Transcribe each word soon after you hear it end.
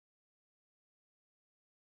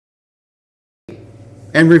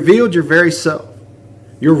and revealed your very self,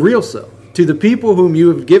 your real self, to the people whom you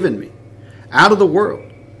have given me out of the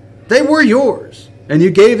world. They were yours, and you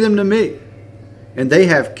gave them to me, and they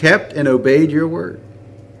have kept and obeyed your word.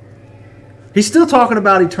 He's still talking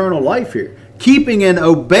about eternal life here, keeping and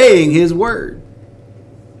obeying his word.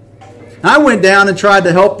 I went down and tried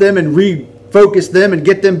to help them and refocus them and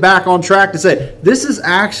get them back on track to say, this is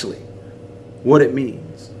actually what it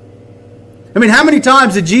means. I mean, how many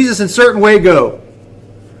times did Jesus in a certain way go,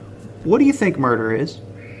 what do you think murder is?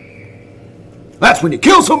 That's when you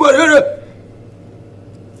kill somebody.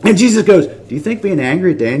 And Jesus goes, do you think being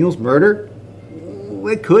angry at Daniel's murder?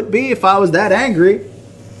 It could be if I was that angry.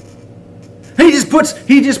 He just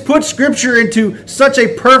puts Scripture into such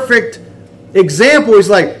a perfect example. He's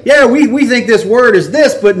like, yeah, we think this word is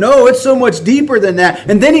this, but no, it's so much deeper than that.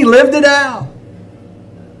 And then he lived it out.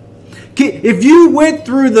 If you went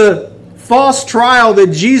through the false trial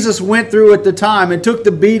that Jesus went through at the time and took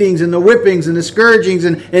the beatings and the whippings and the scourgings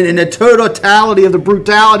and the totality of the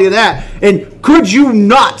brutality of that, and could you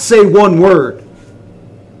not say one word?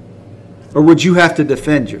 Or would you have to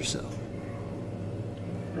defend yourself?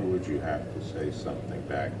 Or would you have to say something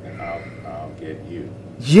back and I'll get you?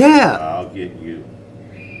 Yeah. I'll get you.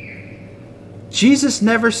 Jesus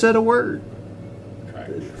never said a word. Right.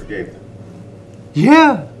 You forgave them.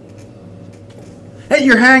 Yeah. Hey,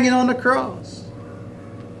 you're hanging on the cross.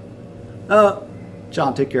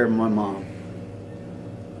 John, take care of my mom.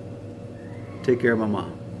 Take care of my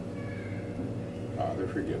mom. Father,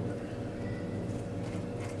 forgive them.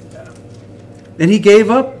 Yeah. And he gave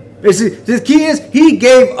up. The key is, he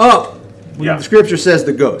gave up. Yeah. The Scripture says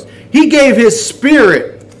the ghost. He gave his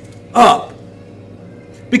spirit up.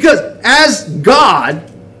 Because as God,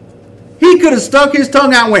 he could have stuck his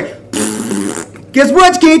tongue out and went, guess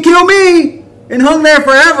what? You can't kill me. And hung there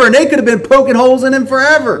forever. And they could have been poking holes in him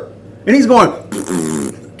forever. And he's going,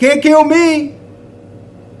 can't kill me.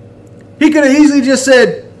 He could have easily just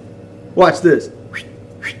said, watch this.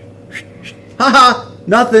 Ha,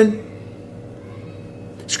 nothing.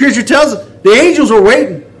 Scripture tells us the angels are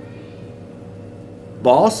waiting.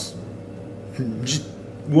 Boss, just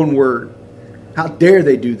one word. How dare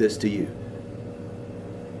they do this to you?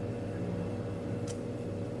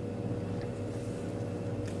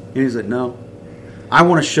 And he's like, no. I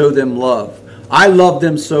want to show them love. I love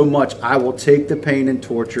them so much, I will take the pain and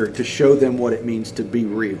torture to show them what it means to be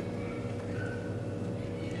real.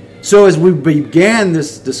 So as we began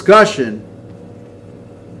this discussion,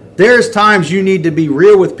 there's times you need to be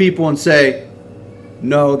real with people and say,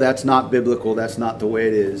 no, that's not biblical. That's not the way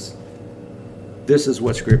it is. This is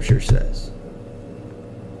what Scripture says.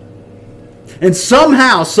 And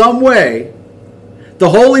somehow, some way, the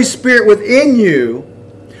Holy Spirit within you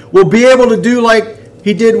will be able to do like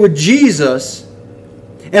he did with Jesus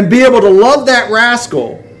and be able to love that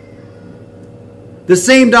rascal the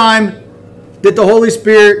same time that the Holy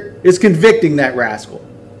Spirit is convicting that rascal.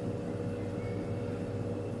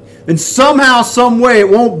 And somehow, some way, it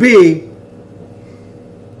won't be,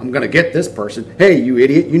 I'm going to get this person. Hey, you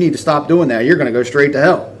idiot, you need to stop doing that. You're going to go straight to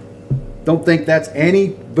hell. Don't think that's any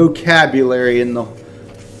vocabulary in the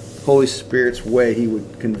Holy Spirit's way he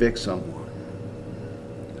would convict someone.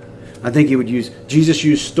 I think he would Jesus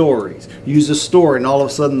used stories. Use a story and all of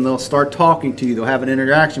a sudden they'll start talking to you. They'll have an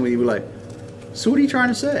interaction with you. Be like, so what are you trying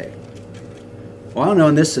to say? Well, I don't know,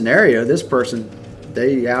 in this scenario, this person,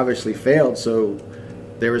 they obviously failed, so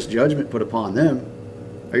there was judgment put upon them.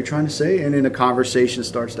 Are you trying to say? And then a conversation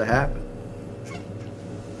starts to happen.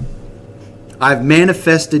 I've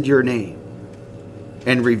manifested your name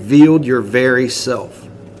and revealed your very self,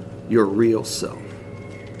 your real self.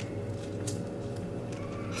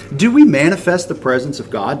 Do we manifest the presence of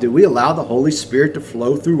God? Do we allow the Holy Spirit to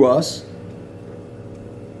flow through us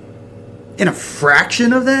in a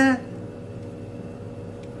fraction of that?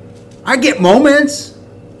 I get moments.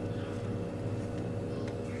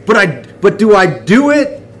 But do I do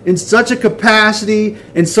it in such a capacity,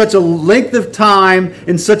 in such a length of time,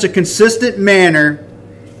 in such a consistent manner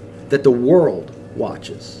that the world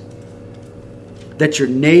watches? That your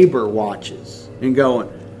neighbor watches and going,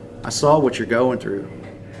 I saw what you're going through.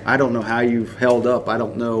 I don't know how you've held up. I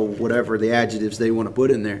don't know whatever the adjectives they want to put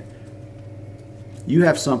in there. You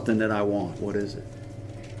have something that I want. What is it?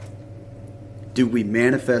 Do we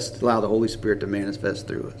allow the Holy Spirit to manifest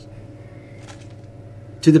through us?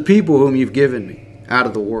 To the people whom you've given me out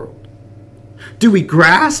of the world. Do we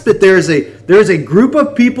grasp that there's a group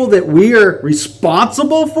of people that we are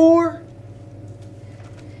responsible for?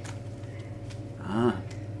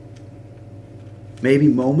 Maybe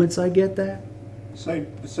moments I get that. Say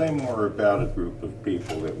more about a group of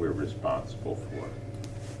people that we're responsible for.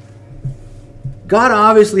 God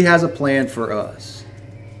obviously has a plan for us.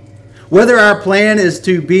 Whether our plan is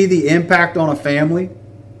to be the impact on a family,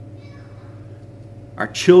 our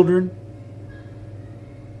children,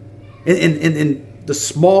 in the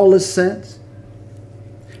smallest sense,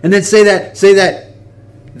 and then say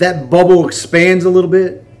that bubble expands a little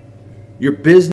bit, your business.